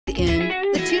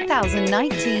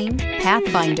2019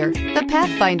 Pathfinder. The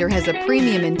Pathfinder has a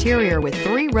premium interior with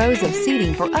 3 rows of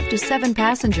seating for up to 7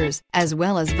 passengers, as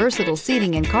well as versatile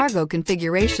seating and cargo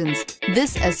configurations.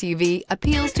 This SUV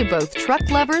appeals to both truck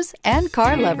lovers and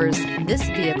car lovers. This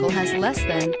vehicle has less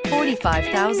than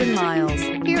 45,000 miles.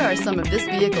 Here are some of this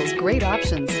vehicle's great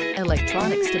options: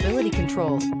 electronic stability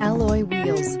control, alloy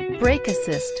wheels, brake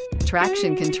assist,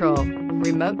 traction control,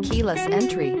 remote keyless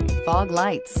entry, fog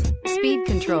lights, speed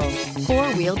control,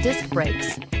 4-wheel disc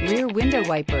brakes, rear window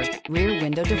wiper, rear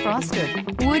window defroster.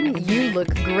 Wouldn't you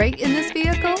look great in this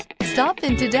vehicle? Stop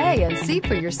in today and see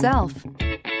for yourself.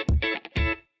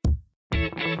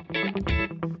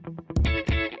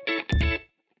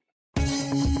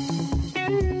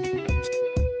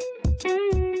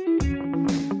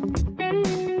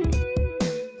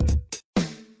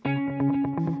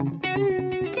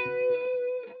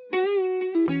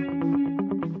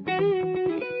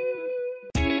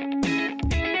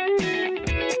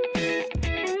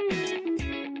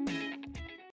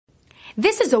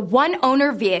 This is a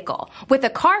one-owner vehicle with a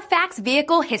Carfax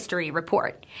Vehicle History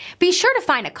Report. Be sure to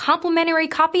find a complimentary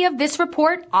copy of this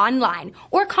report online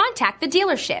or contact the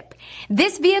dealership.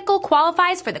 This vehicle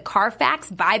qualifies for the Carfax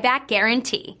Buyback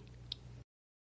Guarantee.